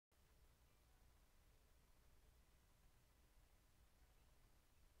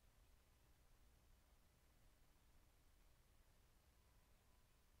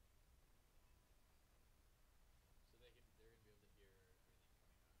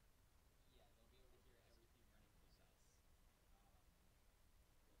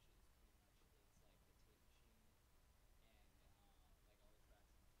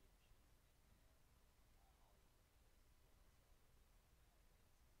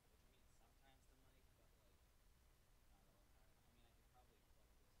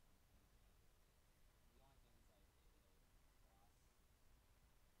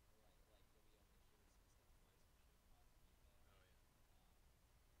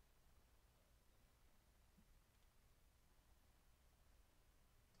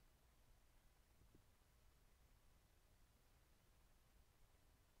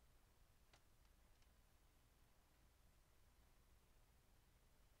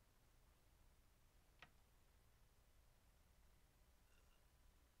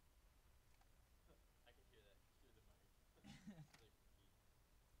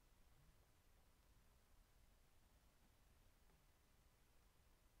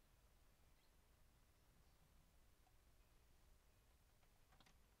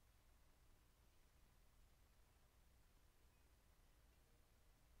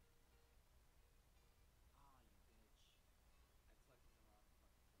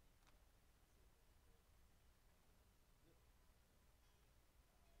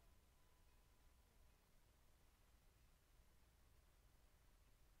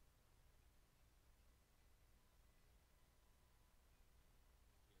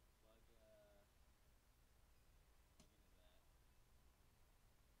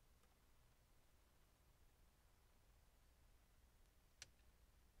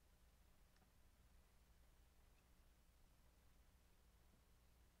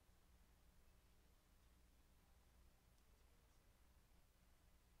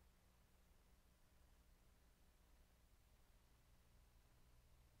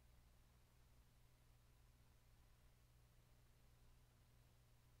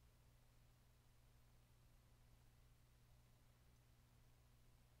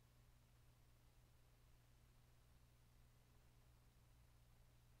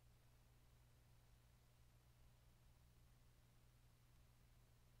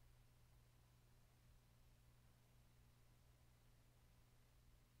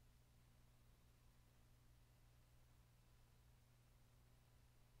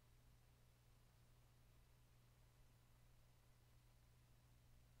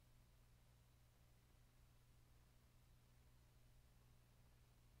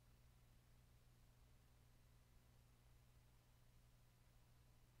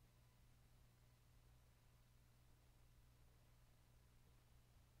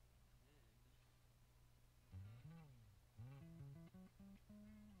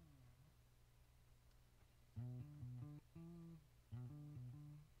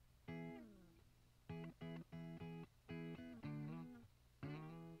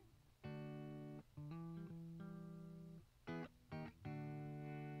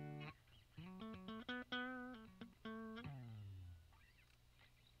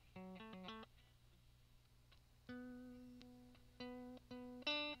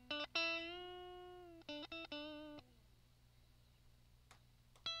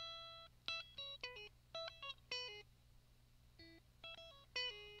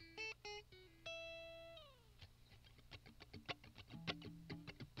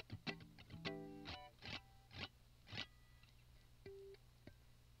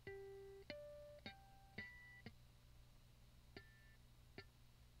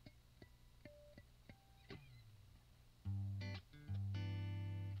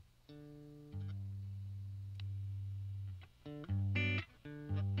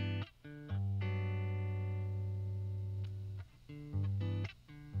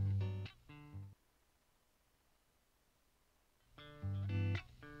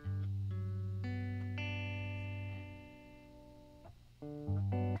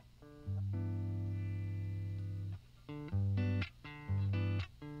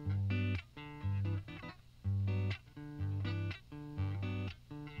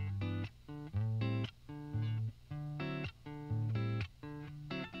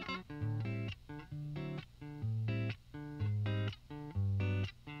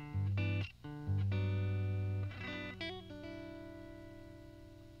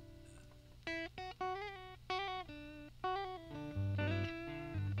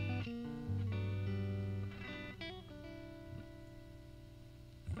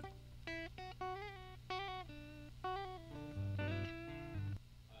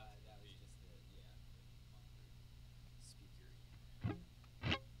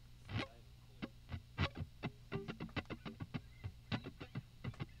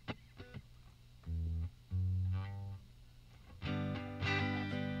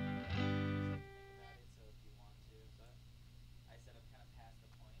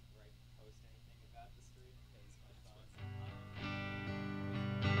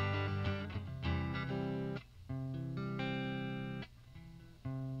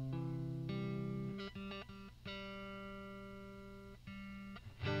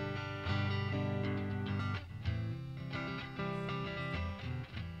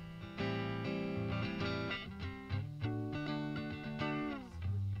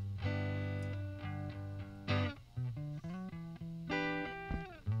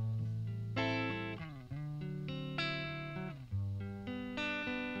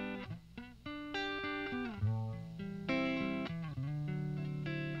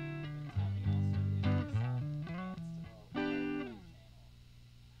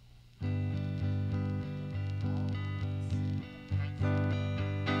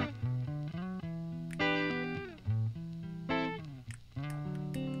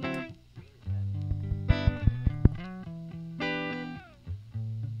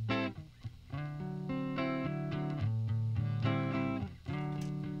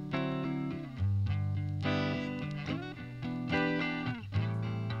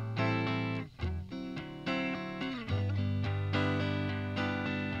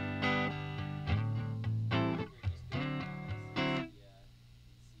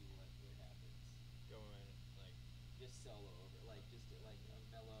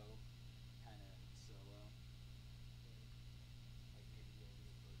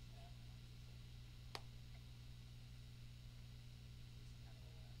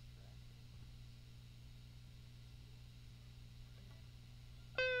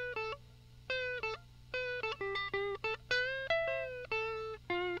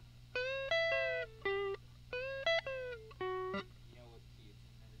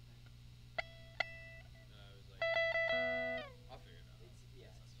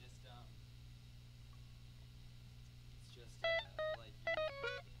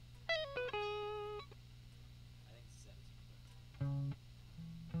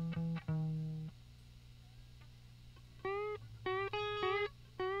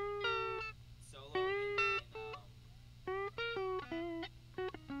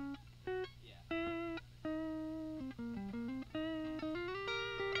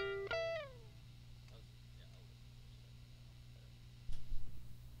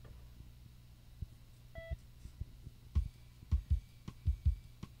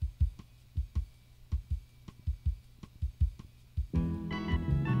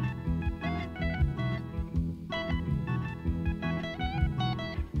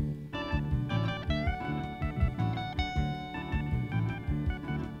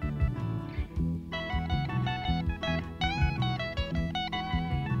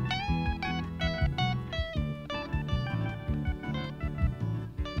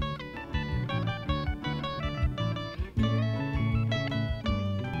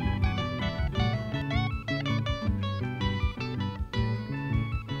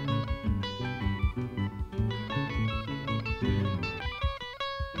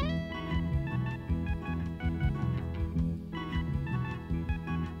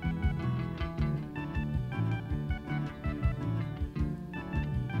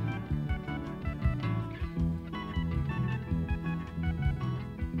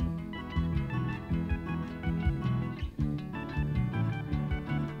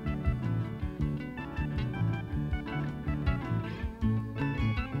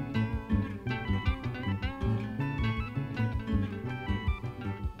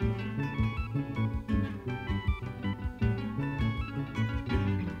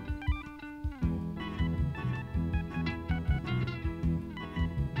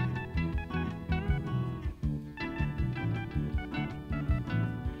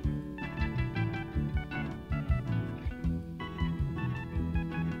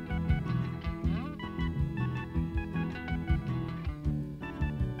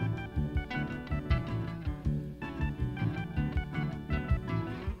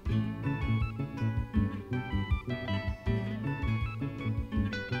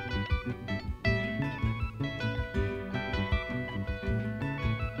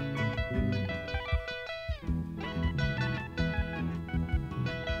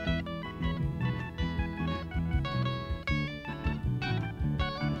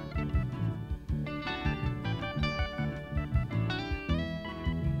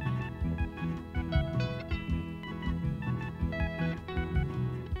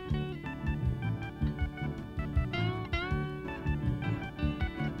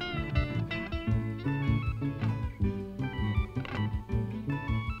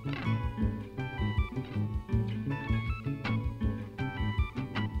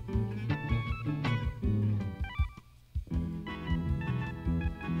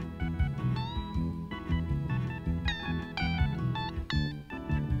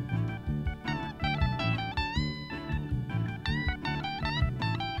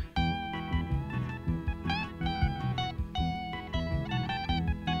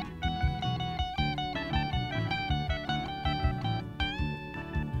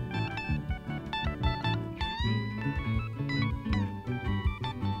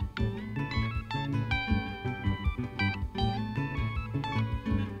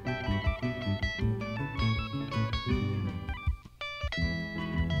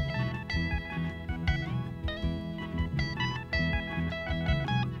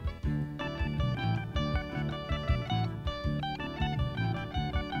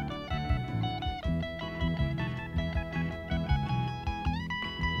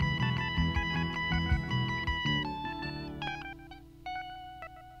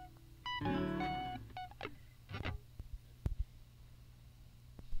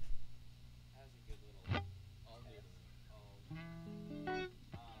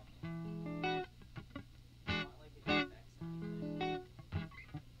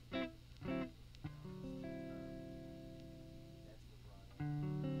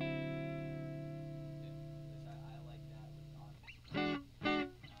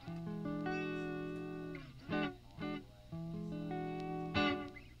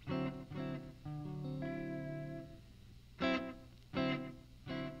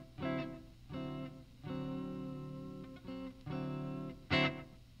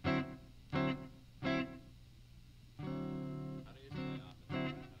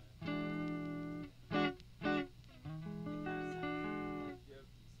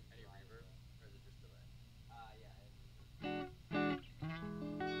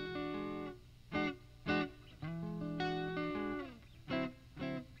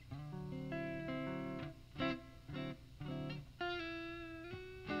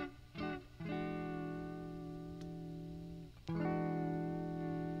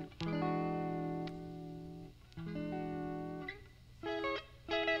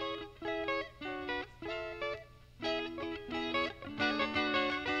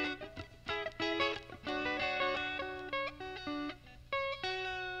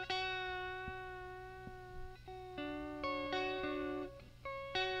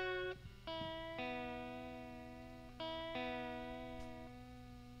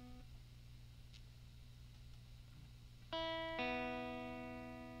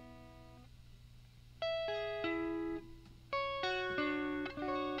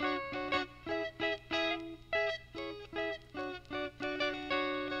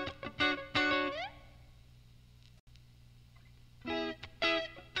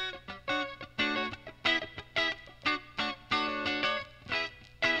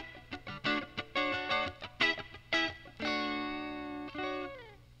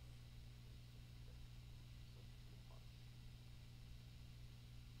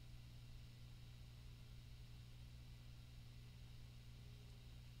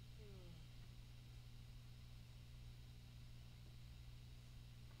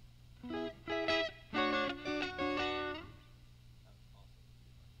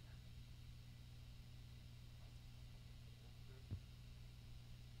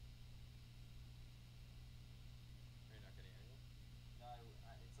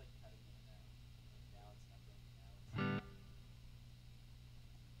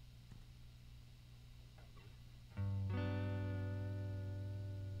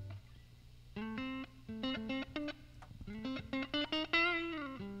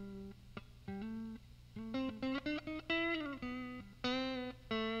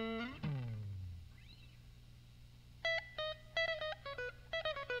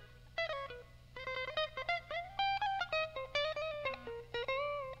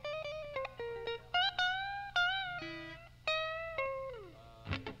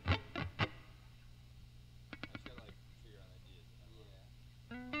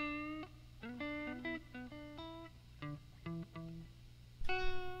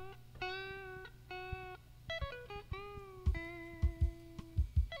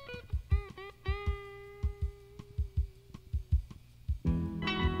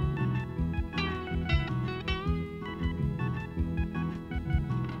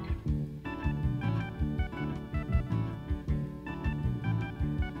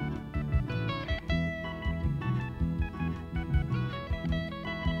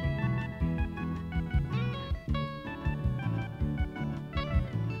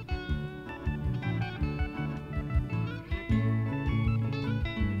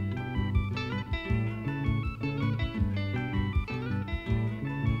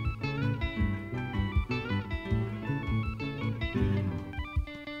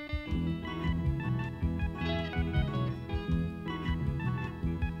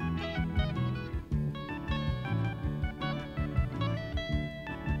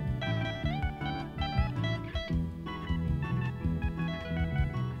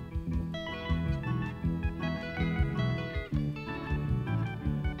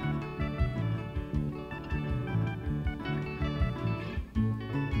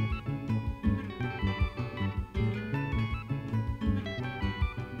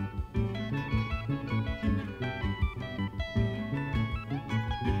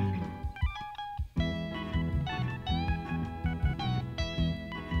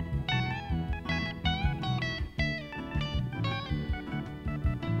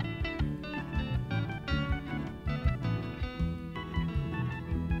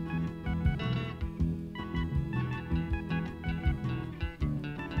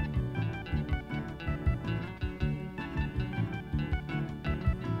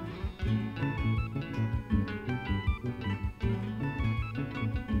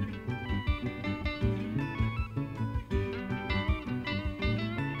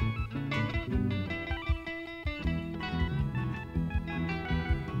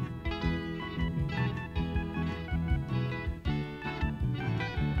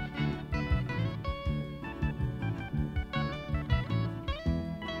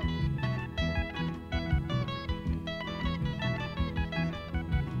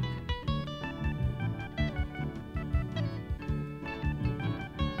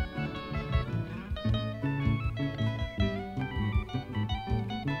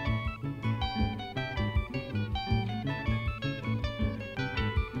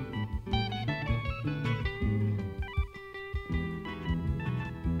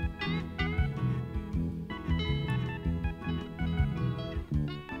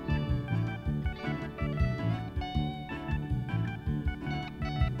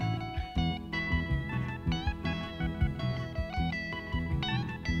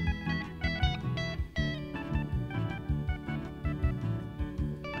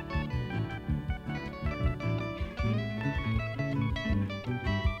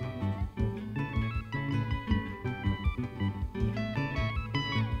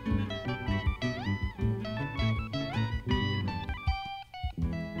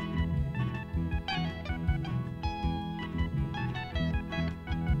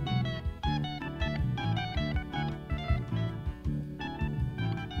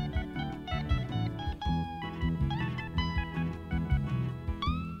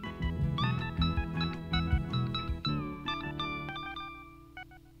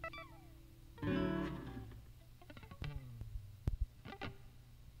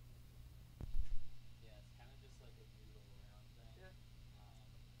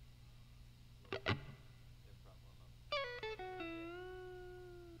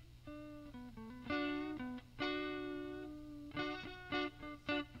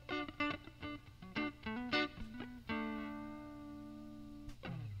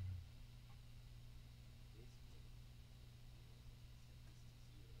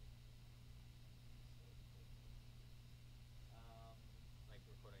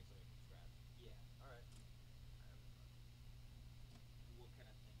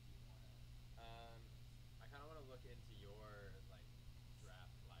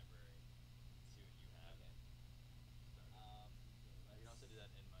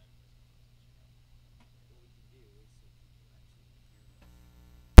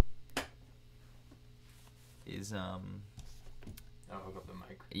is I'll hook up the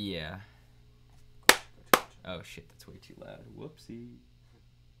mic. yeah. Gotcha. Oh shit, that's way too loud. Whoopsie.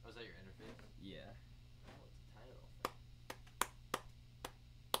 Was that your interface? Yeah. Oh, it's a tiny little thing.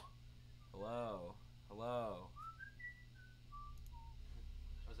 Hello. Hello.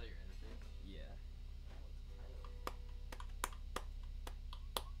 Was that your interface? Yeah. Oh, it's a tiny little thing.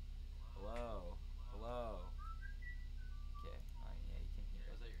 Hello. Hello. Okay. Oh, yeah, you can hear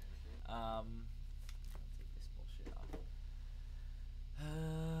Was that it. your interface? I'll take this bullshit off.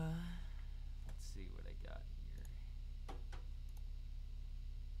 Let's see what I got here.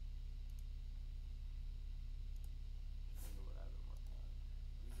 I don't know what I've been working on.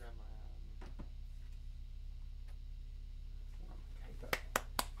 Let me grab my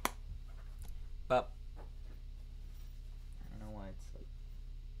But I don't know why it's like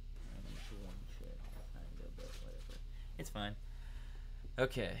random doing shit, kind of, but whatever. It's fine.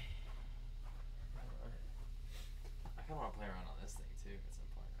 Okay. I kind of want to play around on this thing too at some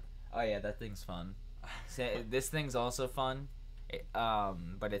point. Oh yeah, that thing's fun. This thing's also fun,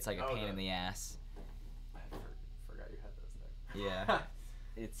 but it's like a pain in the ass. I forgot you had those there. Yeah.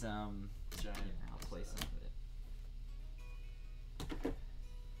 It's Giant. I'll play some of it.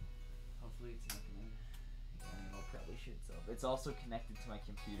 Hopefully it's not gonna. I'll probably shoot itself. It's also connected to my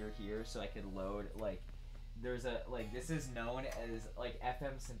computer here, so I could load like. There's a like this is known as like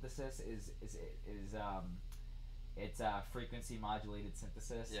FM synthesis is it's frequency modulated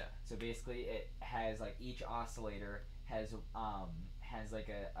synthesis. Yeah. So basically it has like each oscillator has like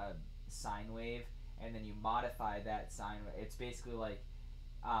a sine wave, and then you modify that sine wave. It's basically like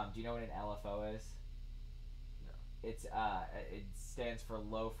do you know what an LFO is? No. It's it stands for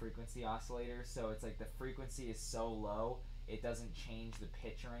low frequency oscillator. So it's like the frequency is so low it doesn't change the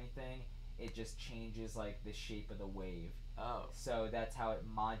pitch or anything. It just changes like the shape of the wave. Oh. So that's how it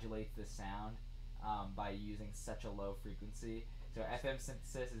modulates the sound by using such a low frequency. So FM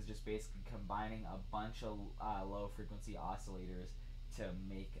synthesis is just basically combining a bunch of low frequency oscillators to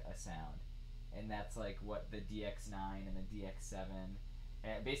make a sound, and that's like what the DX9 and the DX7,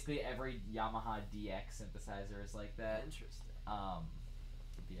 and basically every Yamaha DX synthesizer is like that. Interesting.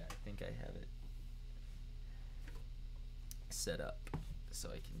 Yeah, I think I have it set up so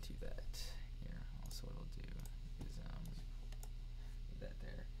I can do that. Here, also what I'll do is leave that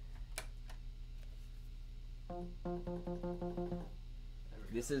there.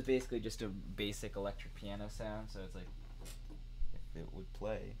 This is basically just a basic electric piano sound, so it's like if it would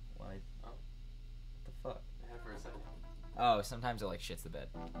play, why? Oh. What the fuck? I had for a second. Oh, sometimes it like shits the bed.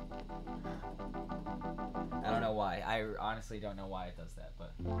 I don't know why. I honestly don't know why it does that,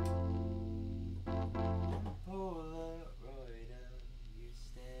 but.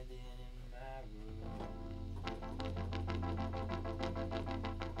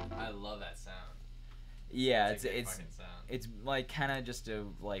 I love that sound. Yeah, It's a good it's fucking sound. it's like kind of just a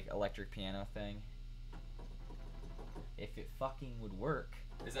like electric piano thing. If it fucking would work.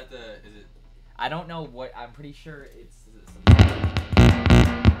 Is it? I don't know what. I'm pretty sure it's. Is it some?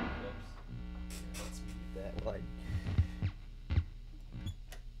 Whoops. Let's mute that like.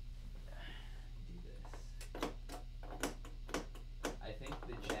 Do this. I think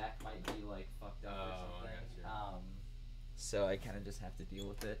the jack might be like fucked up or Oh, I something. got you. So I kind of just have to deal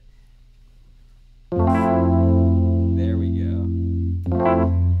with it. There we go.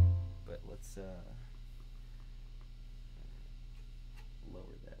 But let's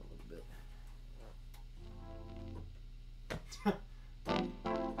lower that a little bit.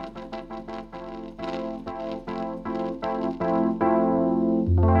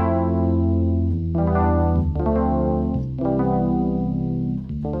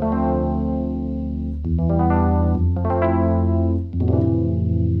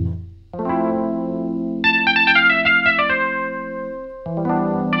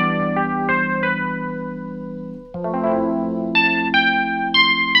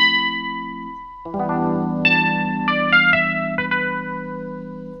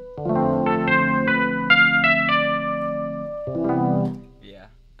 Yeah.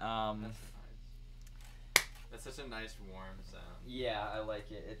 That's such a nice warm sound. Yeah, I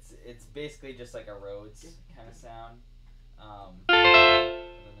like it. It's basically just like a Rhodes kind of sound. And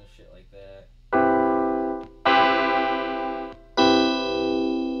then there's shit like that.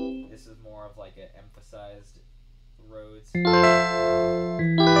 This is more of like an emphasized Rhodes. Yeah, I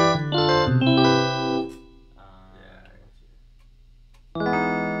got you.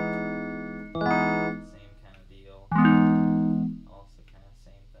 Same kind of deal. Also kind of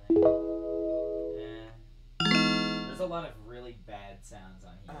same thing. There's a lot of really bad sounds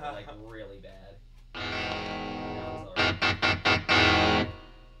on here, like really bad. That was alright.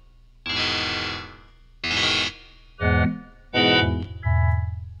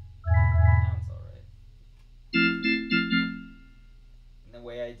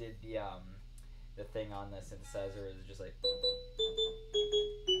 the thing on the synthesizer is just like,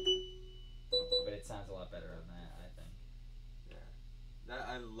 but it sounds a lot better on that, I think. Yeah. That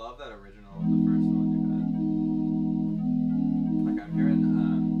I love that original, the first one you had. Like I'm hearing I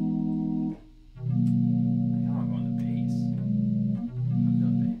kind of want to go on the bass. I'm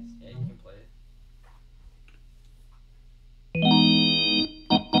doing bass. Yeah, you can play it.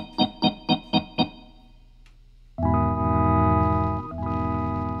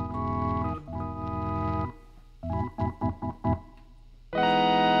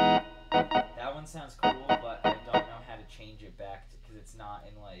 That one sounds cool, but I don't know how to change it back because it's not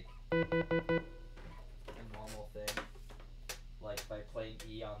in like a normal thing. Like by playing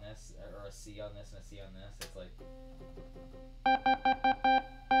E on this or a C on this and a C on this, it's like I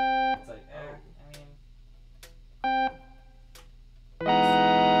mean.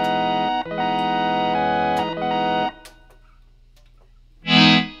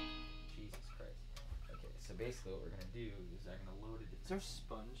 Jesus Christ. Okay, so basically what we're gonna do is I'm gonna load it. Is there a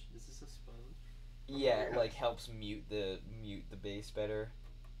sponge? Is this a sponge? Yeah, it like helps mute the bass better.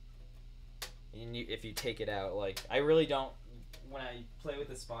 And if you take it out, like I really don't. When I play with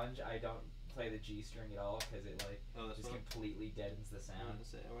the sponge, I don't play the G string at all because it like just completely deadens the sound.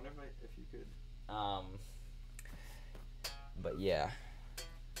 I wonder if you could. But yeah.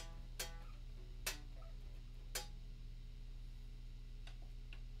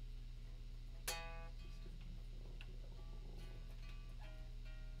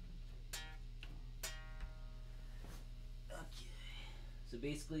 So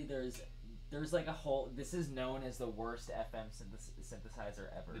basically, there's like a whole. This is known as the worst FM synthesizer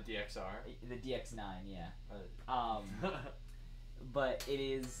ever. The DXR. The DX9, yeah. But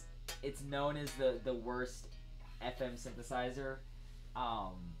it's known as the worst FM synthesizer.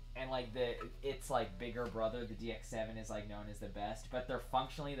 And like it's like bigger brother. The DX7 is like known as the best, but they're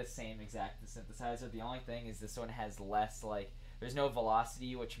functionally the same exact synthesizer. The only thing is this one has less like. There's no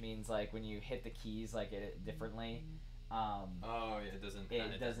velocity, which means like when you hit the keys like it differently. It doesn't.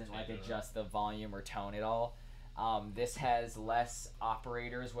 It doesn't like adjust the volume or tone at all. This has less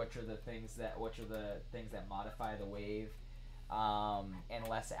operators, which are the things that modify the wave, and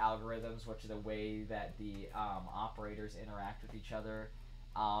less algorithms, which are the way that the operators interact with each other.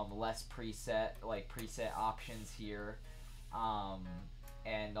 Less preset options here,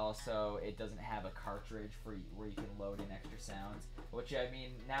 and also it doesn't have a cartridge where you can load in extra sounds. Which I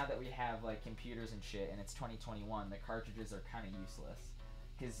mean, now that we have like computers and shit, and it's 2021, the cartridges are kind of useless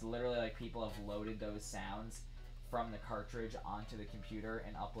because literally like people have loaded those sounds from the cartridge onto the computer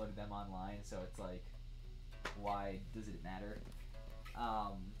and uploaded them online. So it's like, why does it matter?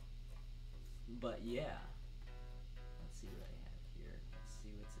 But yeah, let's see what I have here. Let's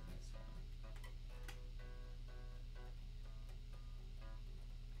see what's in this one.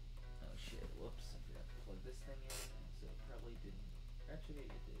 Oh shit! Whoops! I forgot to plug this thing in, so it probably didn't. Actually,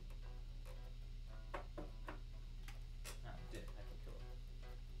 it did. Oh, it did. Okay, cool.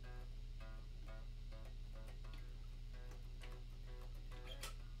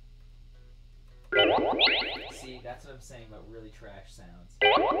 See, that's what I'm saying about really trash sounds. No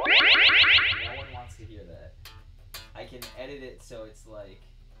one wants to hear that. I can edit it so it's like.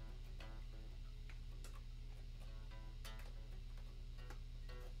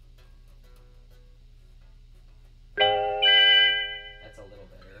 That's a little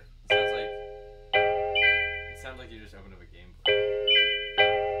better. It sounds like you just opened up a gameplay.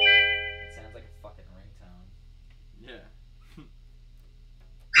 It sounds like a fucking ringtone. Yeah.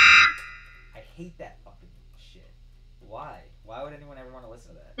 I hate that fucking shit. Why? Why would anyone ever want to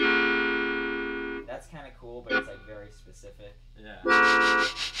listen to that? That's kind of cool, but it's like very specific. Yeah.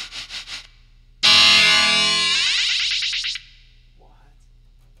 What?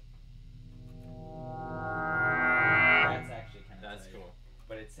 That's actually kind of That's cool.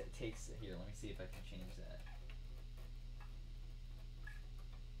 But it takes here. Let me see if I can change that.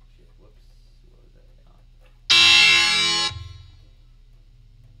 Shit. Whoops. What was that?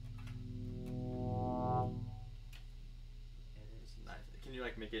 Nice. Can you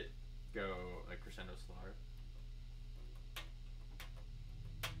like make it go like crescendo slower?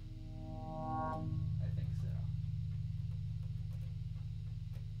 I think so.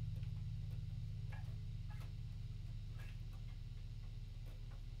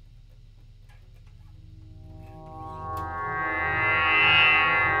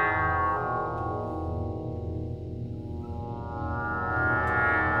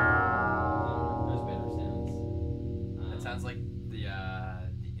 There's better sounds. It sounds like the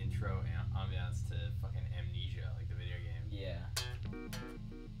intro ambiance to fucking Amnesia, like the video game. Yeah.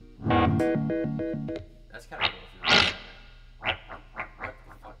 That's kind of cool. If you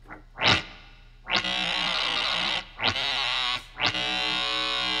what the fuck?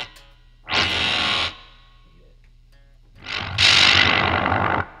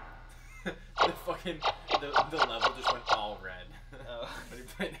 the level just went all red. Oh. When you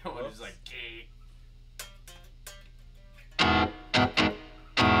played that one, it was just like, gee.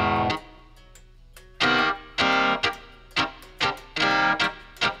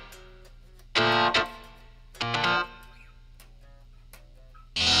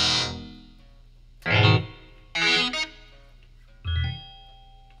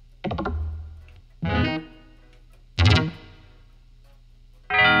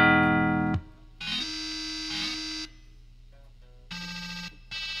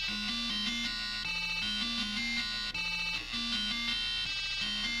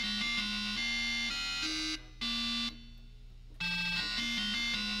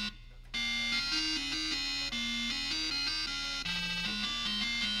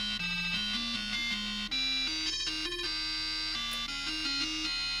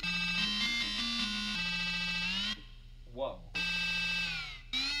 Whoa.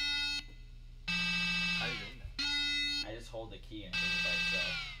 How are you doing that? I just hold the key and it goes by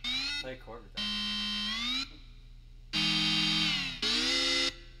itself. Play a chord with that.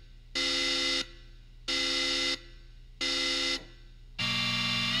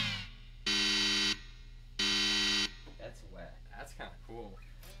 That's whack. That's kind of cool.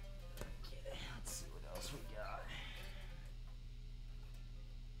 Okay, let's see what else we got.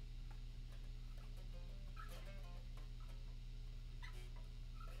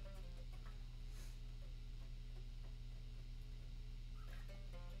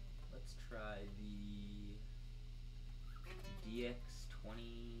 Let's try the DX2021.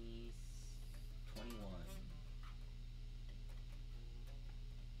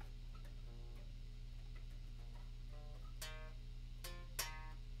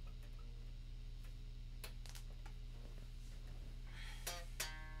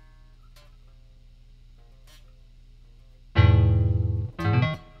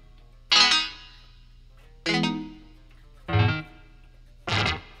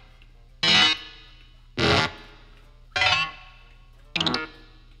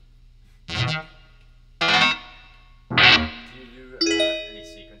 Any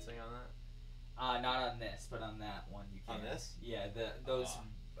sequencing on that? Not on this, but on that one you can. On this? Yeah, those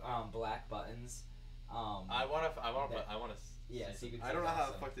black buttons. I wanna. Yeah, sequencing. I don't know how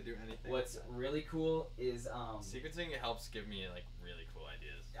the awesome. fuck to do anything. What's really cool is sequencing helps give me like really cool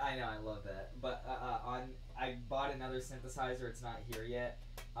ideas. I know, I love that. But I bought another synthesizer. It's not here yet.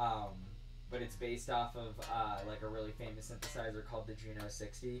 But it's based off of like a really famous synthesizer called the Juno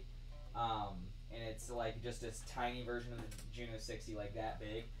 60. And it's like just this tiny version of the Juno 60, like that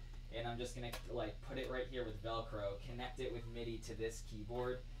big. And I'm just gonna like put it right here with Velcro, connect it with MIDI to this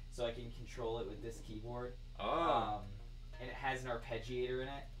keyboard, so I can control it with this keyboard. Oh. And it has an arpeggiator in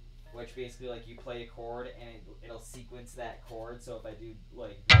it, which basically like you play a chord and it'll sequence that chord. So if I do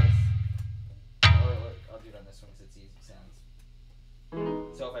like this, or I'll do it on this one because it's easy sounds.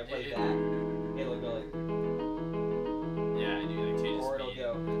 So if I play that, it'll go like. Yeah, I do like change or speed.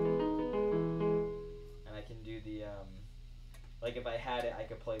 it'll go. And I can do the like if I had it, I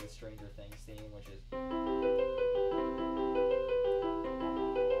could play the Stranger Things theme, which is.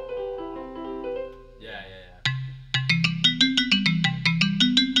 Yeah.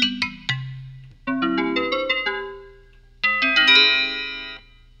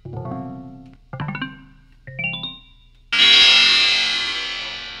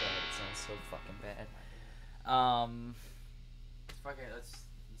 So fucking bad. Let's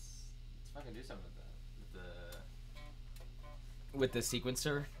fucking do something With the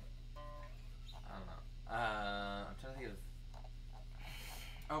sequencer. I don't know. I'm trying to think of.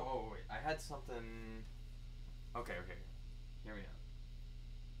 Oh wait, I had something. Okay. Hear me out.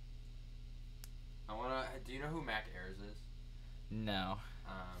 Do you know who Mac Ayres is? No.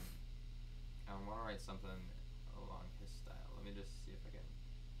 I want to write something along his style. Let me just see if I can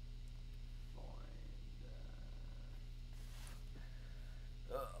find.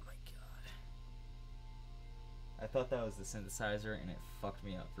 Oh my god. I thought that was the synthesizer and it fucked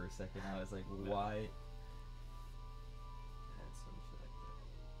me up for a second. I was like, why? Had some shit like that.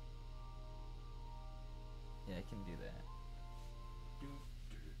 Yeah, I can do that.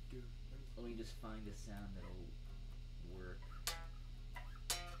 Let me just find a sound that'll work.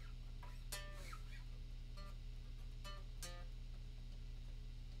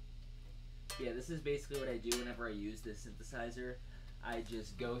 Yeah, this is basically what I do whenever I use this synthesizer. I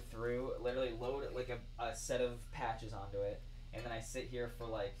just go through, literally load like a set of patches onto it, and then I sit here for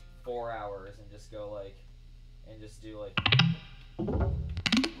like 4 hours and just go like, and just do like.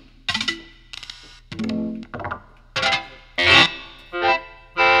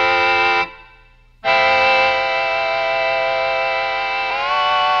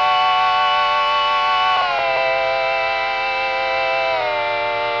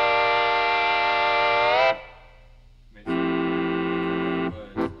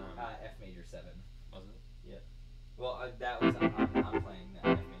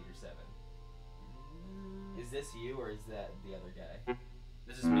 you or is that the other guy?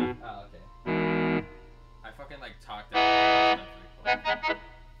 This is me. Oh, okay. I fucking like talked out. This one is weird.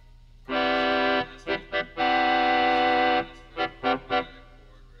 This one is a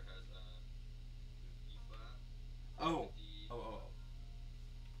chord where it has E flat. Oh. D. Oh.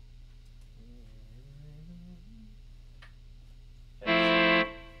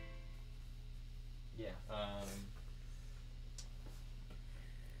 Yeah.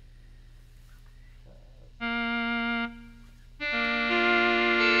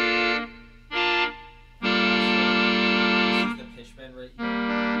 This is the pitch bend right here.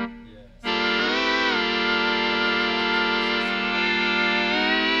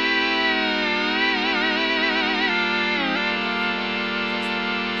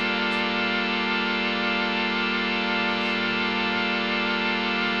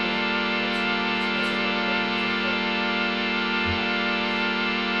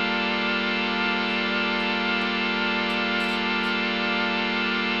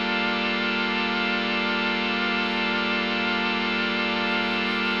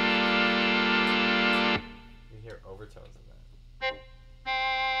 Overtones in that. Okay,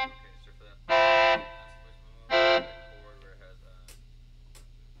 so for that voice memo, that chord where it has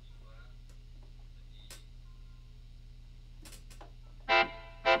E flat, the D.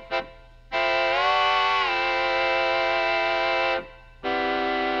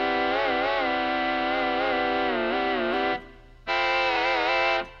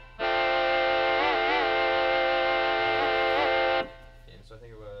 Yeah, so I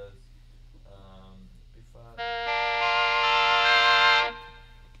think it was B flat.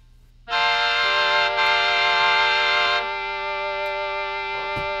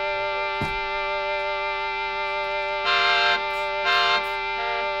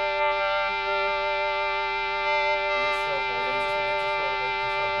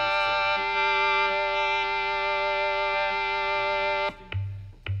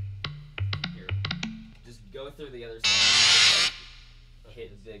 Go through the other side, just like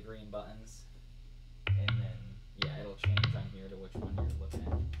hit the green buttons, and then yeah, it'll change on here to which one you're looking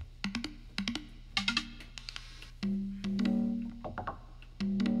at.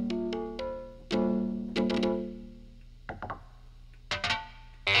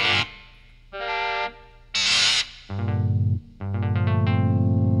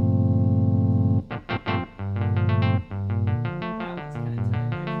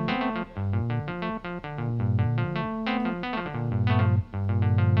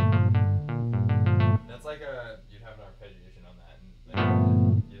 That's like you'd have an arpeggiation on that, and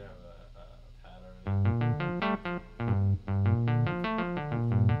like, you'd have a pattern.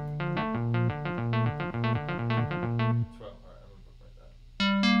 12. All right, I'm gonna bookmark that.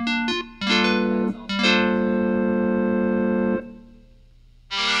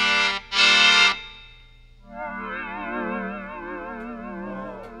 Oh,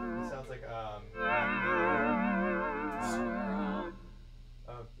 it sounds like Mac Miller.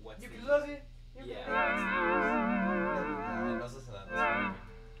 What's You the can love it. Yeah. Let's listen to that. That's fine.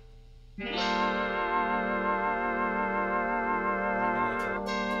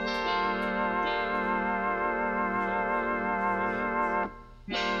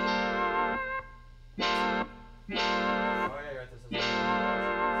 Oh yeah, you're right. This is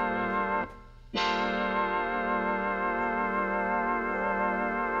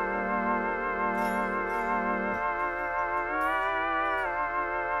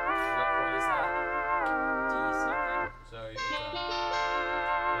What chord is that? D something. so it's the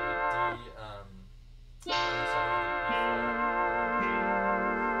D minor 7 with the B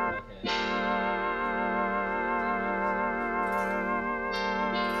flat and Okay.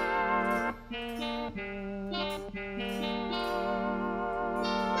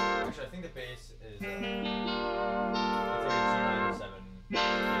 Actually, I think the bass is it's like a G minor 7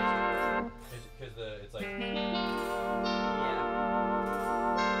 bass because it's like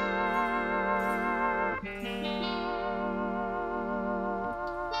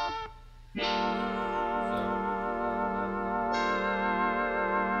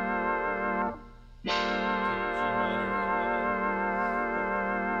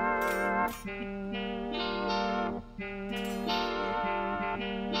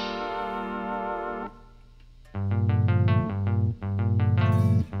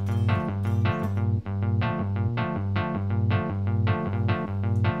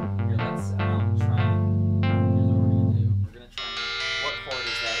Here, let's try. Here's what we're gonna do. We're gonna try. What chord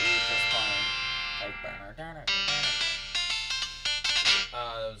is that you were just playing? Like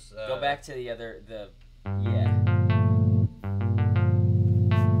those, go back to the other yeah.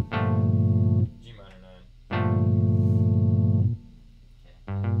 G minor 9. Okay. I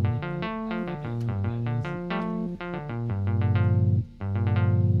think I know what that is.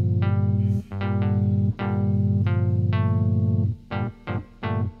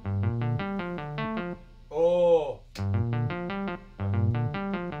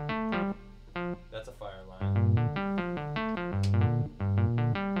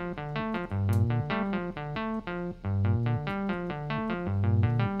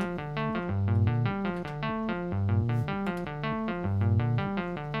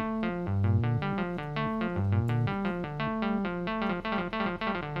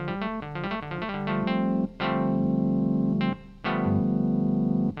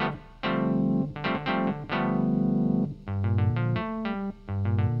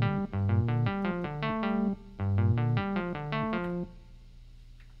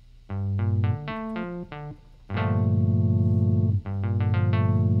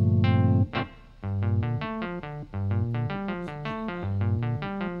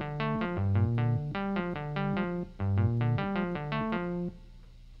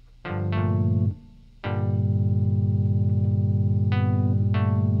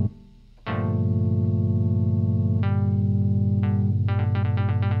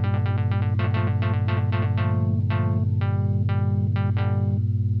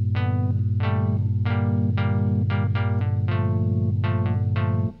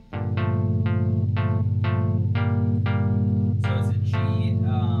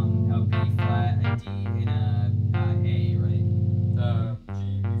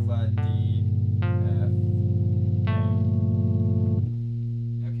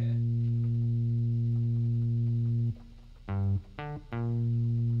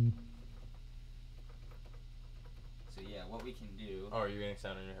 Oh, are you getting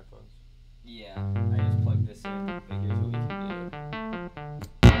sound in your headphones? Yeah, I just plugged this in, but here's what we can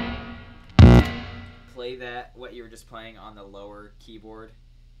do. Play that, what you were just playing on the lower keyboard,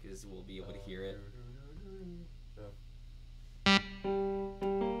 because we'll be able to hear it. So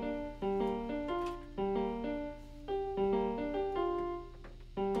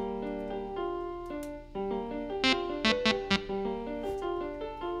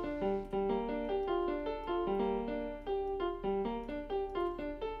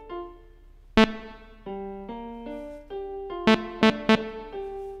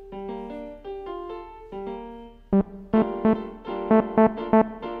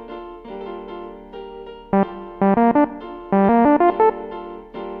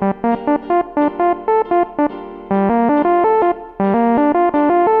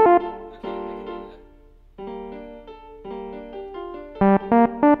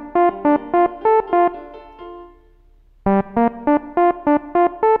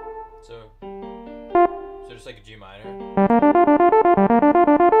just like a G minor. So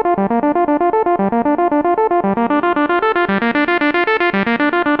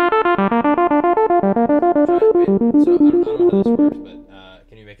I don't know how this works, but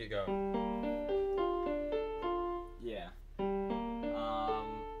can you make it go? Yeah.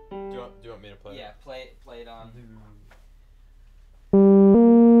 Do you want me to play? Yeah, play it on.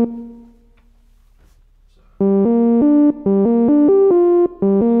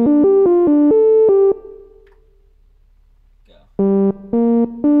 Go.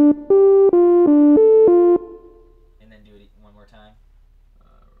 And then do it one more time.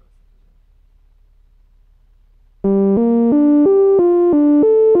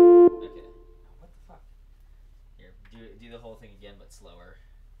 Okay. What the fuck? Here, do the whole thing again, but slower.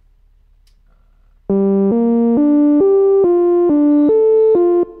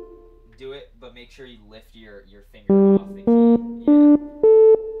 Do it, but make sure you lift your finger off the key. Yeah.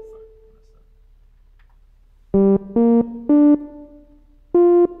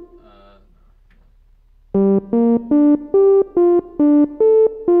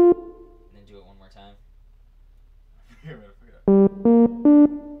 And then do it one more time.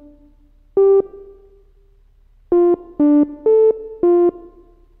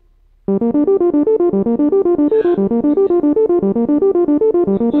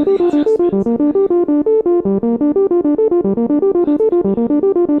 What are the adjustments?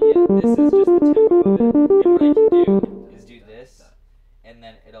 Yeah, this is just the tempo of it. And what I can do is do this, and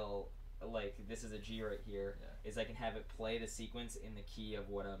then it'll, like, this is a G right here, is I can have it play the sequence in the key of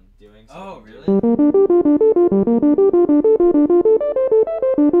what I'm doing. So Oh, really?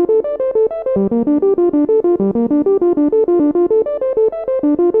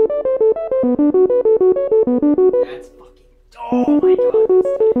 That's fucking. Oh my god,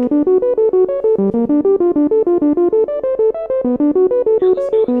 that's tight. Here,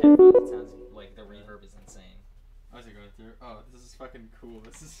 listen to it with headphones. It sounds like the reverb is insane. How's it going through? Oh, this is fucking cool.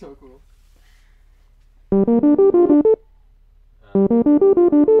 This is so cool.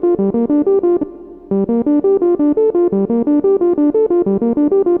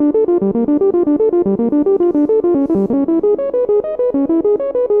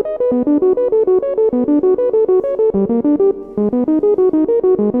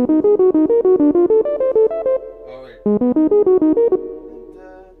 Oh wait.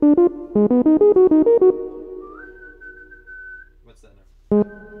 What's that now?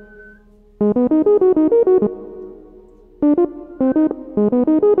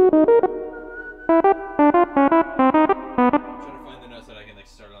 I'm trying to find the notes that I can like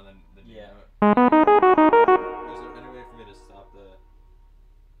start on the new Yeah. note. Is there any way for me to stop the?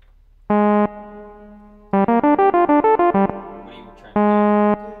 What are you trying to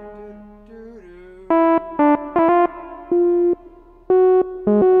There we go. All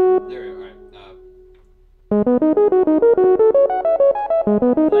right. do?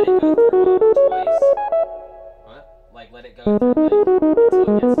 Let it go through twice.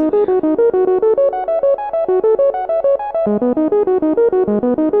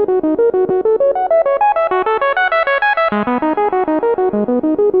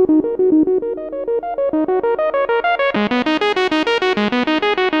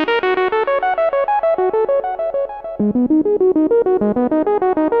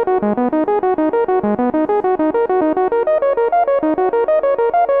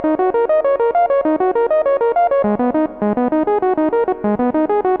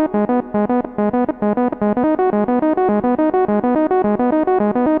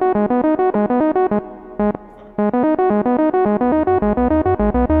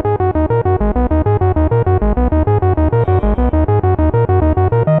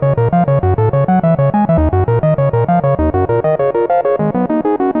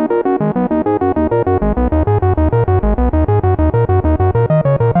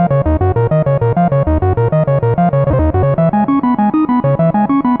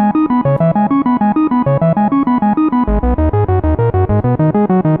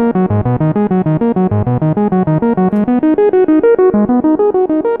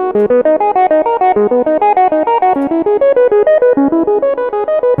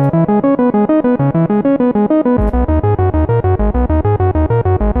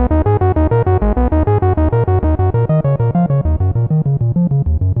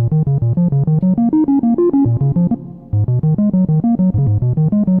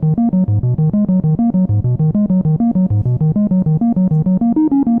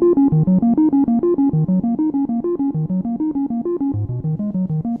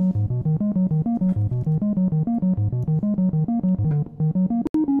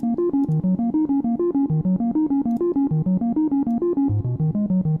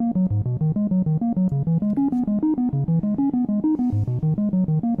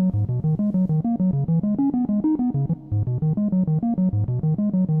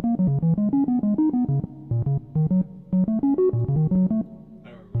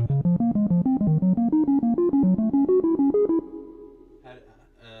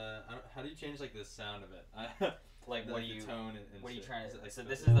 How do you change like the sound of it? Like the, what the do you tone and what are you shit. trying Is to? it, like, So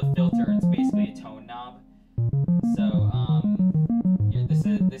this is filter? the filter. It's basically a tone knob. So here,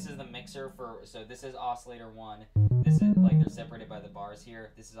 this is the mixer for. So this is oscillator 1. This is like they're separated by the bars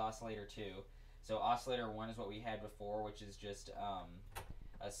here. This is oscillator 2. So oscillator 1 is what we had before, which is just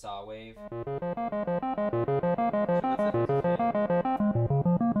a saw wave. So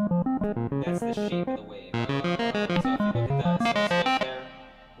what's the That's the shape of the wave. So if you look at the oscilloscope there,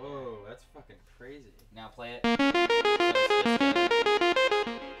 Whoa, that's fucking crazy. now play it.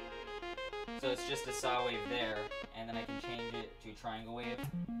 So it's just a saw wave there, and then I can change it to a triangle wave,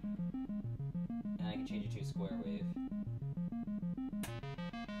 and I can change it to a square wave.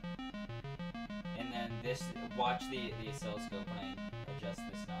 And then this, watch the oscilloscope when I adjust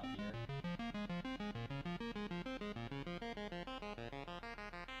this knob here.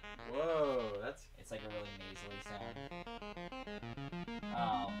 Whoa, that's It's like a really nasally sound.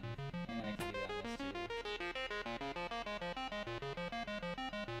 And then I can do that on this too.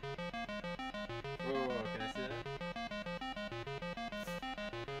 whoa. Can I see that?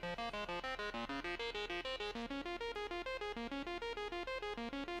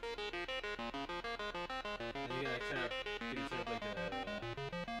 And you can like turn up. Can you turn up like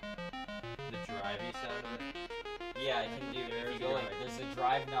the drivey sound of it? Yeah, I can do. If you go like, there's a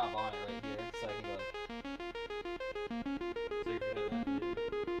drive knob on it right here, so I can go like. So you can hit that.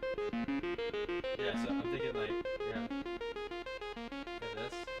 Yeah. So I'm thinking like yeah. Hit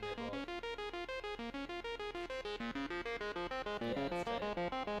this and they blow up. Yeah, that's tight.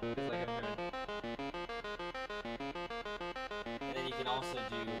 It's like I'm hearing. And then you can also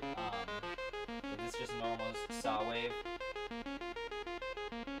do, if this is just normal saw wave.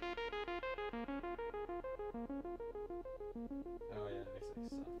 Oh yeah, it makes like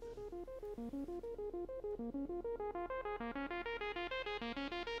soft.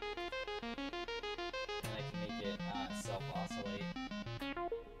 And I can make it self-oscillate.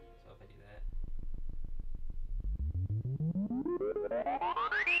 So if I do that.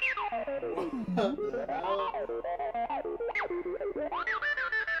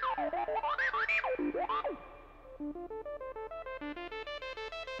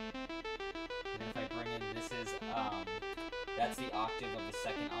 And then if I bring in, this is, that's the octave of the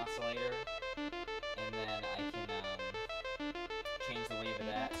second oscillator. And then I can change the wave of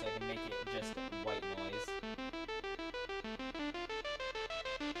that, so I can make it just white noise.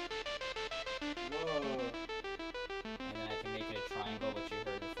 Whoa. And then I can make it a triangle, which you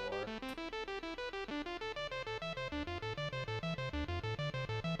heard before.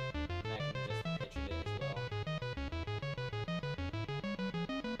 And I can just pitch it as well.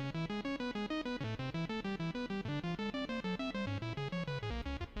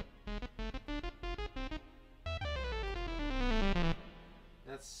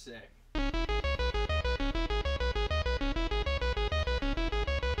 That's sick.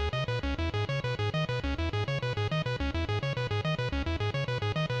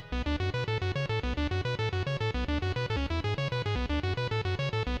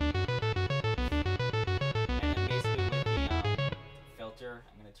 And then basically with the filter,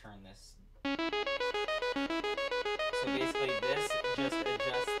 I'm going to turn this. So basically this just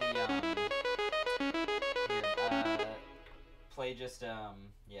adjusts the, here, play just,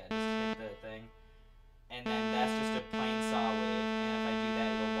 yeah, just hit the thing. And then that's just a plain saw wave, and if I do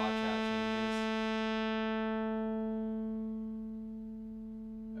that, you'll watch how it changes.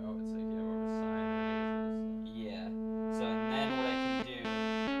 Oh, it's like yeah, more of a sine than it is. Yeah. So and then what I can do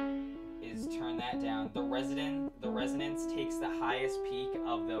is turn that down. The resonance takes the highest peak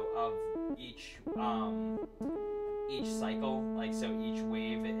of each cycle. Like so each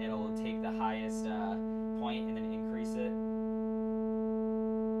wave it'll take the highest point and then increase it.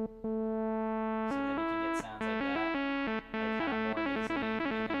 So then you can get sounds like that. Like kind of more nasally, and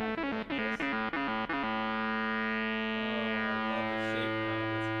then I can go like this. Oh, I love the shape of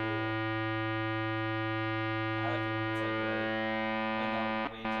it. I like it when it's like really, when the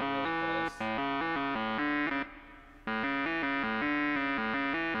waves are really close.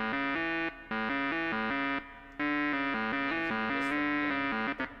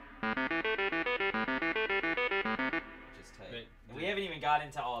 Just tight. Wait, And we haven't even got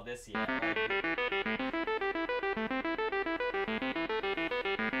into all this yet. Like,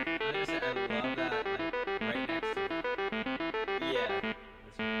 I just say I love that like right next to yeah.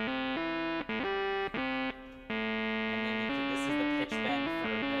 this one. And then this is the pitch bend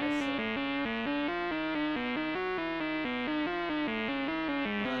for this.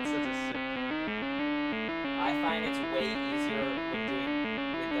 Oh, that's such a sick. I find it's way easier when doing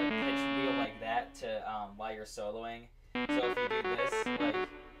with the pitch wheel like that to while you're soloing. So if you do this, like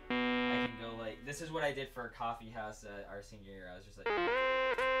I This is what I did for Coffee House our senior year. I was just like.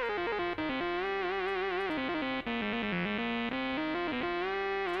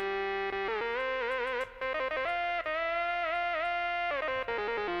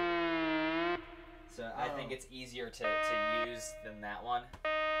 So I think it's easier to use than that one.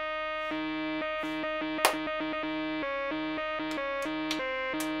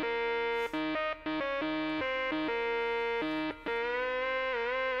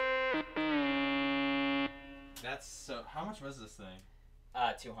 That's so. How much was this thing?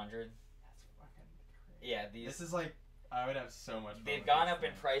 200. That's fucking crazy. Yeah, these. This is like, I would have so much fun. They've with gone this up in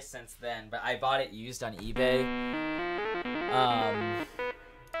thing. price since then, but I bought it used on eBay.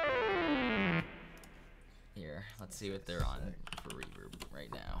 Here, let's see what they're on for reverb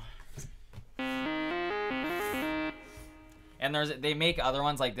right now. And they make other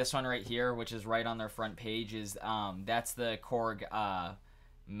ones like this one right here, which is right on their front page. Is that's the Korg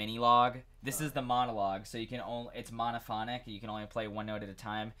mini log. This is the monologue, so you can only it's monophonic. You can only play one note at a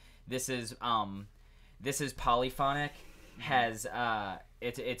time. This is polyphonic. Has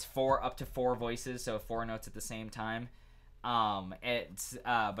it's up to 4 voices, so 4 notes at the same time. But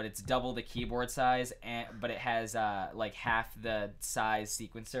it's double the keyboard size, but it has like half the size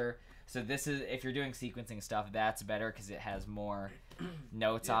sequencer. So this is if you're doing sequencing stuff, that's better because it has more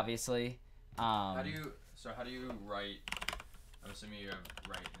notes, obviously. How do you write? I'm assuming you have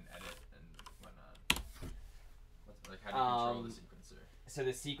write and edit and whatnot. How do you control the sequencer? So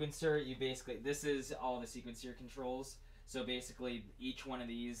the sequencer, you basically this is all the sequencer controls. So basically, each one of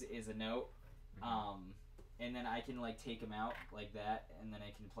these is a note. And then I can like take them out like that, and then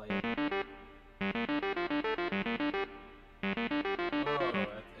I can play it. Oh,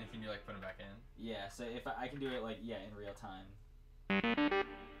 and can you like put them back in? Yeah, so if I can do it like in real time.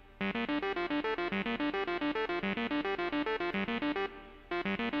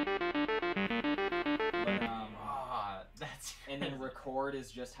 But that's and then record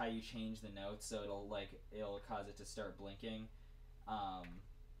is just how you change the notes, so it'll cause it to start blinking.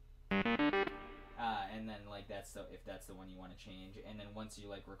 And then like if that's the one you want to change, and then once you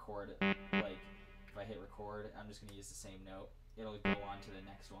like record, like if I hit record, I'm just gonna use the same note. It'll go on to the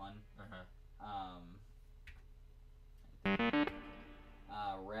next one.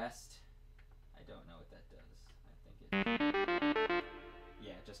 Rest. I don't know what that does. I think it.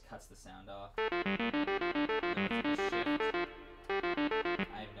 Yeah, it just cuts the sound off. Shift. I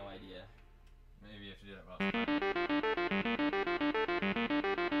have no idea. Maybe you have to do that while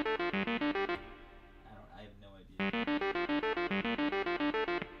I have no idea.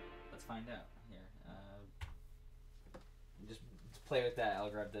 Let's find out. Here. Just play with that. I'll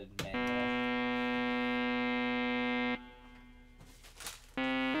grab the manual.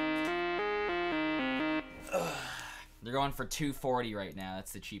 They're going for $240 right now.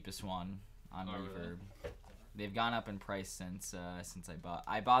 That's the cheapest one on Reverb. Really? They've gone up in price since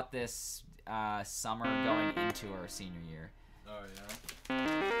I bought this summer going into our senior year. Oh yeah.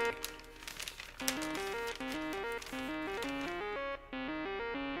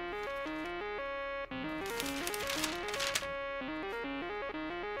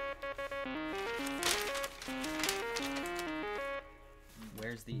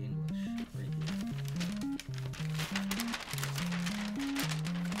 Where's the English? Right here.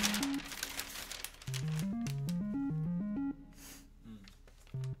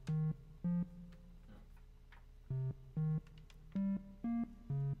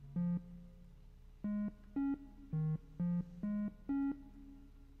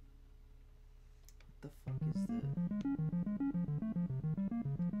 What the fuck is the...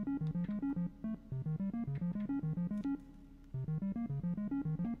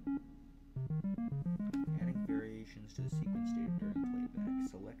 Adding variations to the sequence data during playback.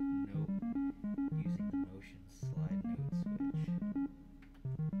 Select note using the motion slide note switch.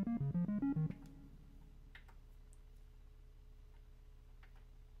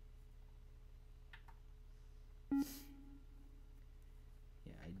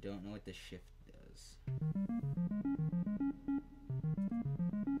 Yeah, I don't know what the shift does.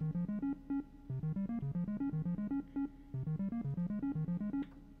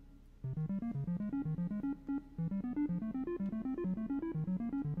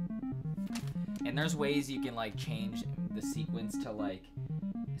 And there's ways you can like change the sequence to like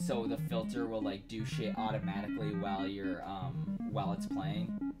so the filter will like do shit automatically while you're while it's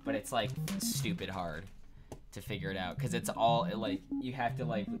playing, but it's like stupid hard to figure it out because it's all like you have to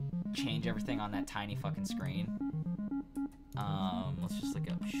like change everything on that tiny fucking screen. Let's just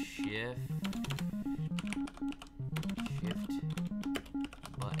look up shift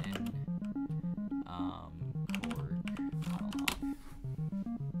button chord monologue.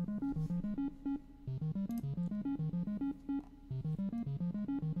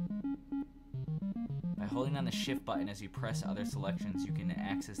 holding down the shift button as you press other selections, you can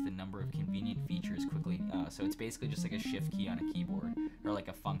access the number of convenient features quickly. So it's basically just like a shift key on a keyboard, or like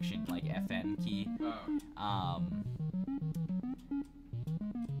a function, like FN key. Oh.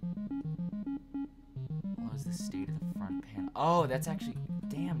 What was the state of the front panel? Oh, that's actually,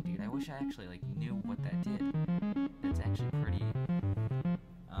 damn, dude. I wish I actually like knew what that did. That's actually pretty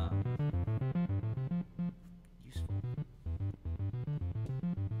useful.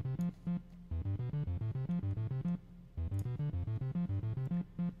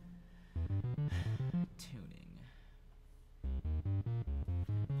 Tuning.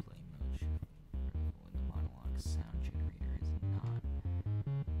 Play mode show when the monologue sound generator is not.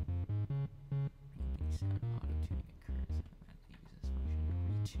 Any sound auto tuning occurs. Automatically uses this function to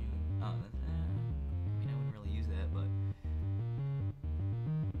retune. Oh, that's, I mean, I wouldn't really use that, but.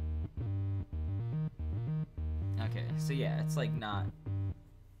 Okay, so yeah, it's like not.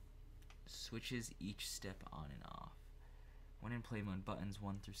 Switches each step on and off. When in play mode, buttons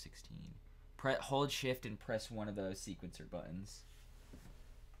 1 through 16. Hold shift and press one of those sequencer buttons.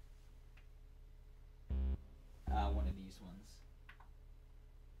 One of these ones.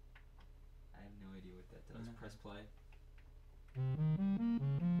 I have no idea what that does. Press play.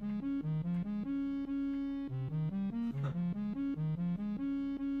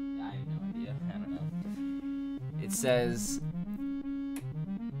 I have no idea. I don't know. It says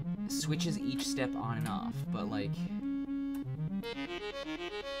switches each step on and off, but like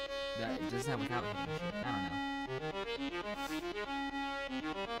that it does that without hitting shit. I don't know.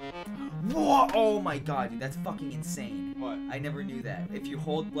 Whoa! Oh my god, dude, that's fucking insane. What? I never knew that. If you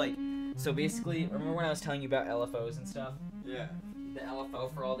hold like, so basically, remember when I was telling you about LFOs and stuff? Yeah. The LFO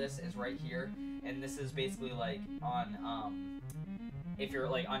for all this is right here, and this is basically like on if you're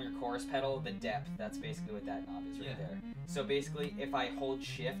like on your chorus pedal, the depth. That's basically what that knob is right there. So basically, if I hold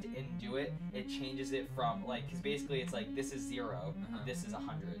shift and do it, it changes it from like, because basically it's like this is 0, this is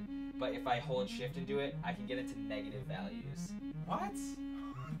 100. But if I hold shift and do it, I can get it to negative values. What?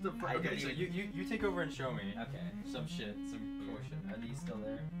 I Okay, didn't so even- you take over and show me Okay. some shit, some cool shit. Are these still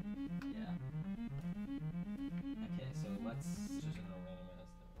there? Yeah. Okay, so let's. It's just a random ass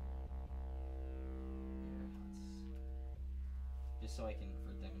Here, just so I can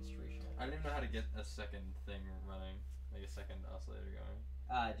for demonstration. I don't even know how to get a second thing running, like a second oscillator going.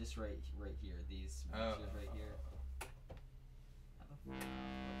 Just right here. These matches right here.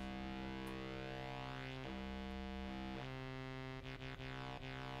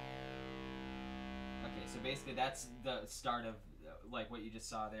 Okay, so basically that's the start of like what you just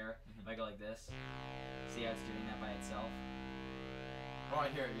saw there. If I go like this, see how it's doing that by itself? Oh, I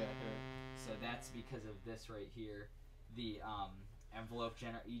hear it. Yeah, I hear it. So that's because of this right here. The envelope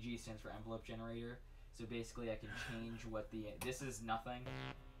EG stands for envelope generator. So basically I can change what this is nothing.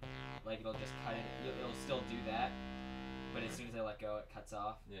 Like it'll just cut it. It'll still do that, but as soon as I let go, it cuts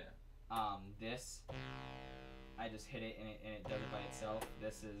off. Yeah. This, I just hit it and it does it by itself.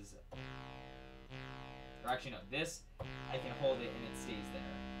 This is, or actually no, this I can hold it and it stays there,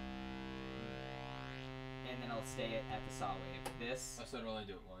 and then I'll stay it at the saw wave. This. Oh, so it'll only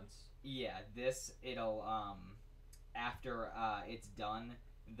do it once. Yeah, this it'll after it's done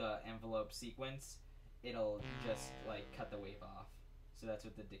the envelope sequence, it'll just like cut the wave off. So that's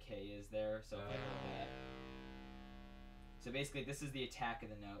what the decay is there. So if I hold that. So basically this is the attack of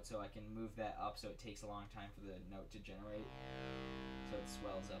the note, so I can move that up so it takes a long time for the note to generate. So it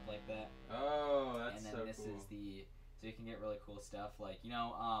swells up like that. Oh, that's and then so this cool. is the so you can get really cool stuff like, you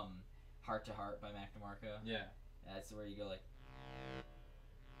know, Heart to Heart by Mac DeMarco. Yeah. That's where you go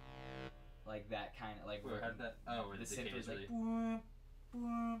like that kind of like Where where how did that? Oh, where the the synth decay was is like really. boom,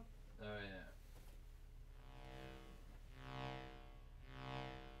 boom. Oh yeah.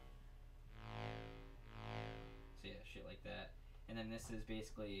 So yeah, shit like that. And then this is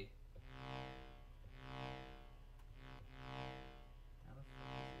basically. How the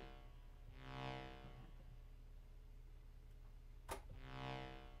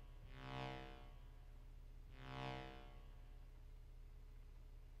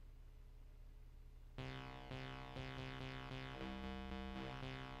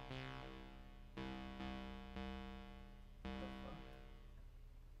fuck is it?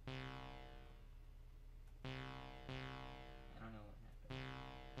 I don't know what happened.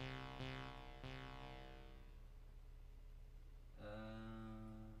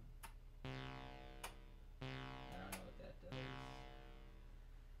 I don't know what that does.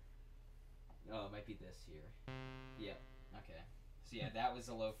 Oh, it might be this here. Yep. Okay. So yeah, that was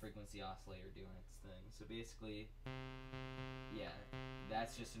a low frequency oscillator doing its thing. So basically, yeah,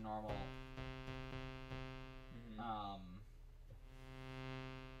 that's just a normal.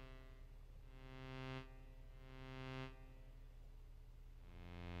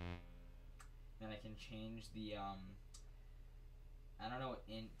 can change the I don't know what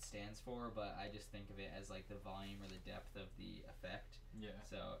int stands for, but I just think of it as like the volume or the depth of the effect. Yeah.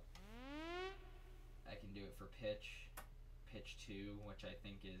 So I can do it for pitch 2, which I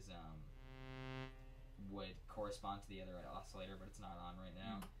think is would correspond to the other oscillator, but it's not on right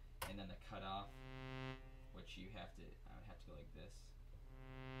now. And then the cutoff, which I would have to go like this.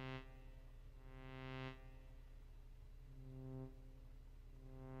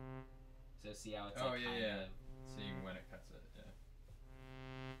 So see how it's Oh, like yeah, kind yeah. of Seeing when it cuts it, yeah.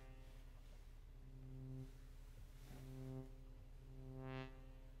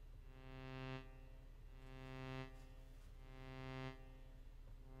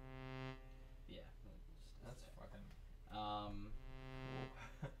 yeah. That's fucking Um,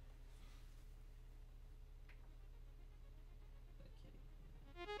 cool.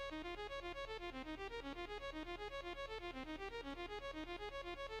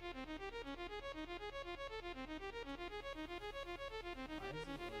 why is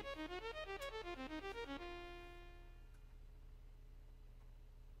it like?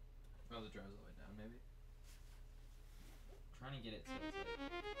 Oh, the drive's all the way down, maybe? Trying to get it so it's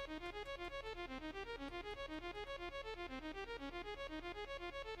like.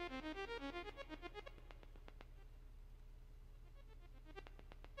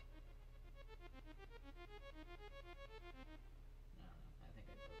 I don't know. I think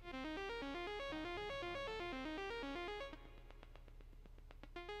I broke it.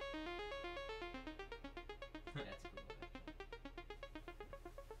 That's cool.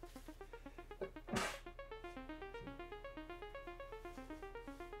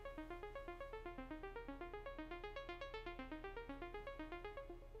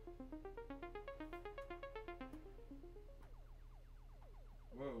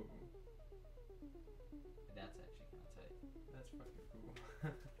 Whoa. That's actually kind of tight. That's fucking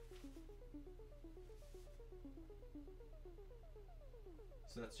cool.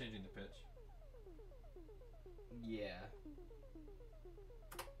 So that's changing the pitch. Yeah.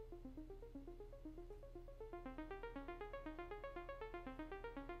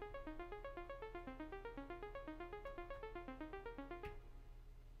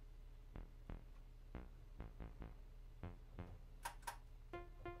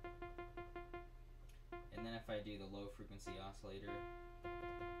 And then if I do the low frequency oscillator,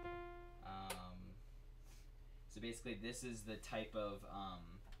 so basically this is the type of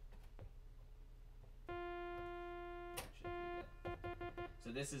actually,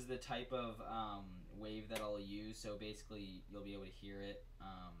 so this is the type of wave that I'll use. So basically you'll be able to hear it.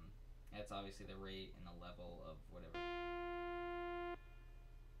 That's obviously the rate and the level of whatever.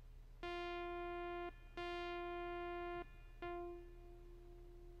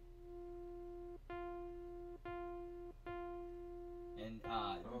 And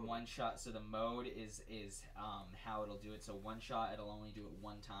one shot. So the mode is how it'll do it. So one shot, it'll only do it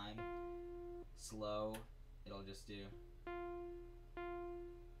one time. Slow, it'll just do.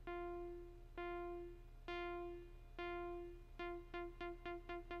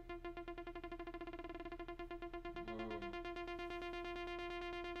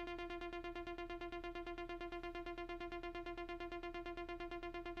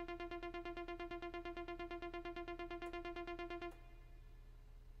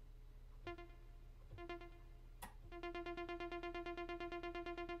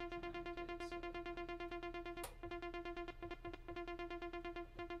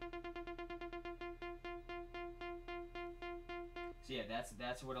 So yeah,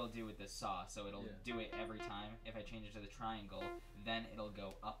 that's what it'll do with the saw. So it'll do it every time. If I change it to the triangle, then it'll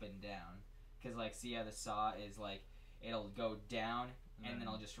go up and down. Cause like, see how the saw is like, it'll go down and then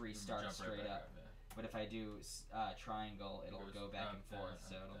it'll just restart jump straight right back up. yeah. But if I do triangle, it'll Goes go back up, and forth. down,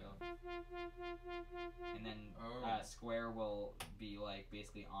 So up, it'll down. go. And then Oh. square will be like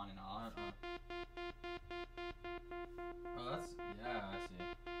basically on and off. Oh, that's yeah. I see.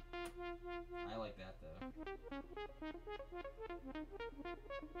 I like that though.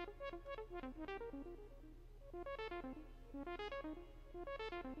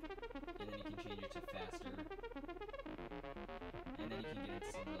 And then you can change it to faster. And then you can get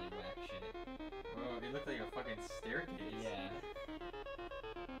into some really whack shit. Whoa, it looked like a fucking staircase. Yeah.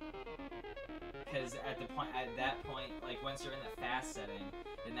 Because at that point, like once you're in the fast setting,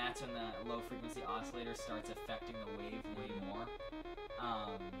 then that's when the low frequency oscillator starts affecting the wave way more.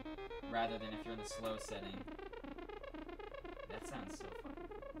 Rather than if you're in the slow setting. That sounds so fucking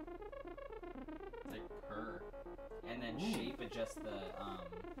cool. It's like purr. And then Ooh. shape adjust the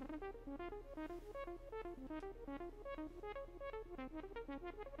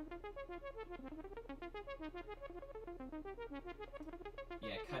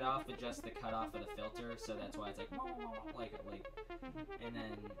yeah, cutoff adjusts the cutoff of the filter, so that's why it's like and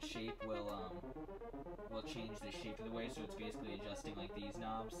then shape will change the shape of the wave, so it's basically adjusting like these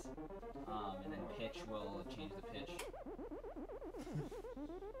knobs, and then pitch will change the pitch.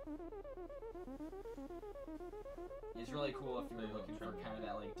 It's really cool if you're looking for kind of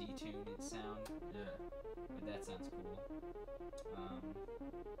that like detuned sound. Yeah. But that sounds cool.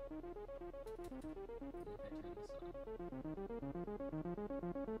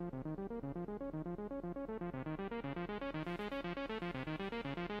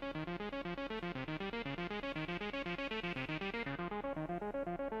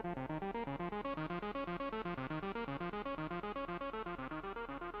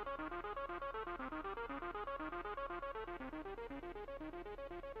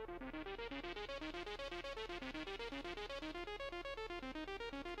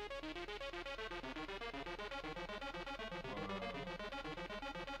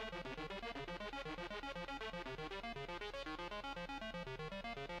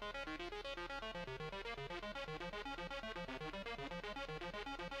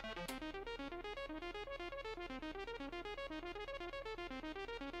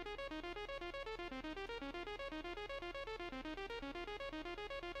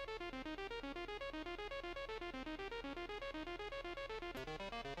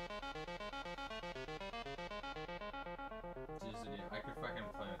 If I turn this I could fucking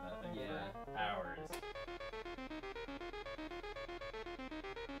play with that thing Yeah. for hours.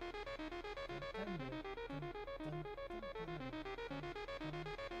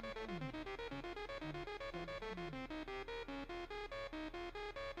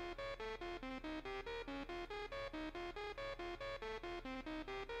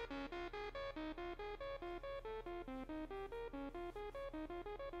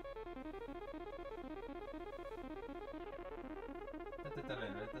 That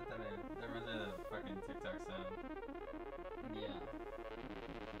reminds me of the fucking TikTok sound. Yeah.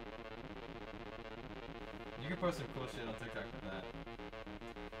 You could post some cool shit on TikTok with that.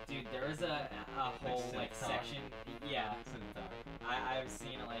 Dude, there is a whole like synth talk. section. Yeah. Synth I've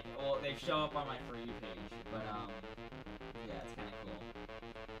seen it like, well, they show up on my For You page, but yeah, it's kind of cool.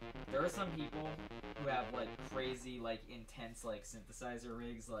 There are some people who have like crazy, like intense, like synthesizer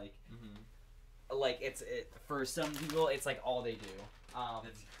rigs, like, like for some people, it's like all they do.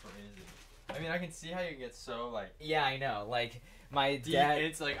 That's crazy. I mean, I can see how you get so like. Yeah, I know. Like my Deep, dad.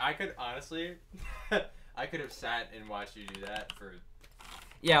 it's like I could honestly, I could have sat and watched you do that for.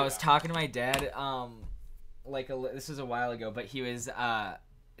 Yeah, I was talking to my dad. This was a while ago, but he was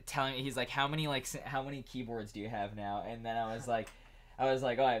telling me, he's like, how many keyboards do you have now? And then I was like, oh,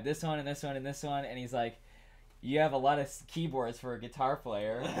 I have this one and this one and this one, and he's like, you have a lot of keyboards for a guitar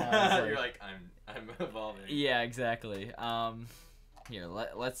player. And I was You're like, I'm evolving. Yeah, exactly. Here,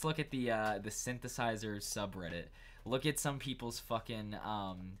 let's look at the synthesizers subreddit. Look at some people's fucking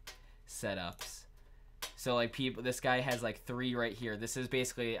setups. So like this guy has like 3 right here. This is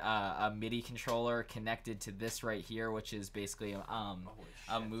basically a MIDI controller connected to this right here, which is basically a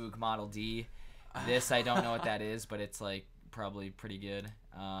Moog Model D. This I don't know what that is, but it's like probably pretty good.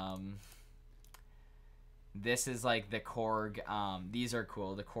 This is like the Korg. These are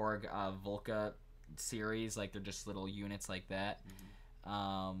cool. The Korg Volca series, like they're just little units like that.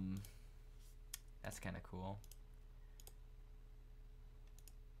 That's kind of cool.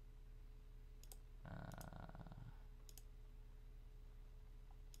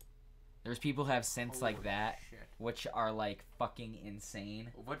 There's people who have synths like that, which are like fucking insane.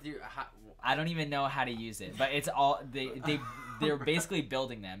 What do you? I don't even know how to use it, but it's all they're basically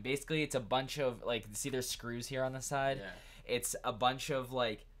building them. Basically, it's a bunch of like, see there's screws here on the side. Yeah. It's a bunch of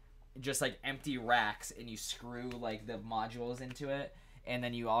like just like empty racks, and you screw like the modules into it, and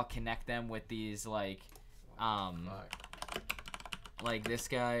then you all connect them with these like like this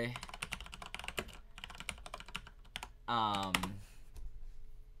guy.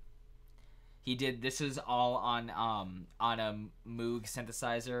 He did, this is all on a Moog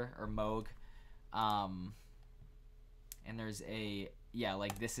synthesizer, or Moog. And there's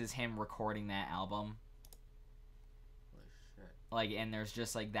like this is him recording that album. Holy shit. Like, and there's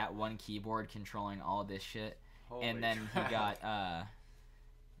just like that one keyboard controlling all this shit. Holy and then crap. he got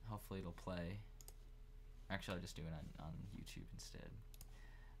hopefully it'll play. Actually, I'll just do it on YouTube instead.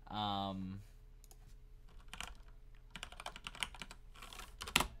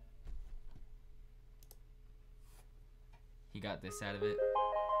 He got this out of it.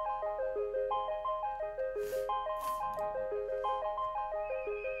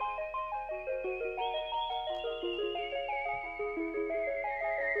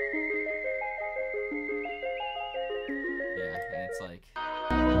 Yeah, and it's like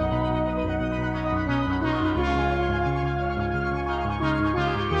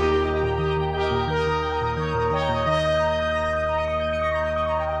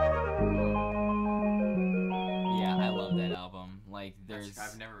is.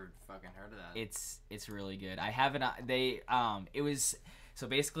 I've never fucking heard of that. It's really good. I haven't. It was. So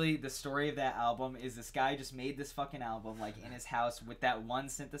basically, the story of that album is this guy just made this fucking album like in his house with that one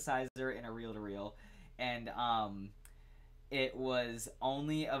synthesizer and a reel-to-reel, and it was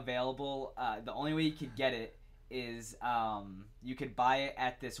only available. The only way you could get it is you could buy it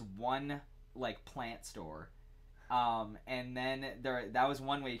at this one like plant store. And then that was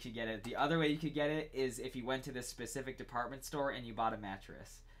one way you could get it. The other way you could get it is if you went to this specific department store and you bought a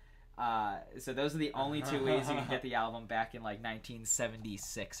mattress. So those are the only two ways you could get the album back in like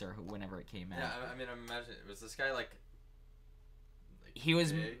 1976 or whenever it came out. Yeah, I mean, imagine, was this guy like he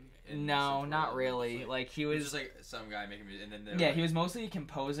was big in no, Central not World? really. Like he was just like some guy making music, and then they were, yeah, like, he was mostly a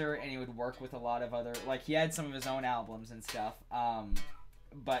composer, and he would work with a lot of other like he had some of his own albums and stuff.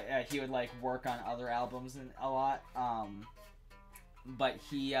 But he would like work on other albums and a lot. But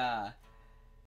he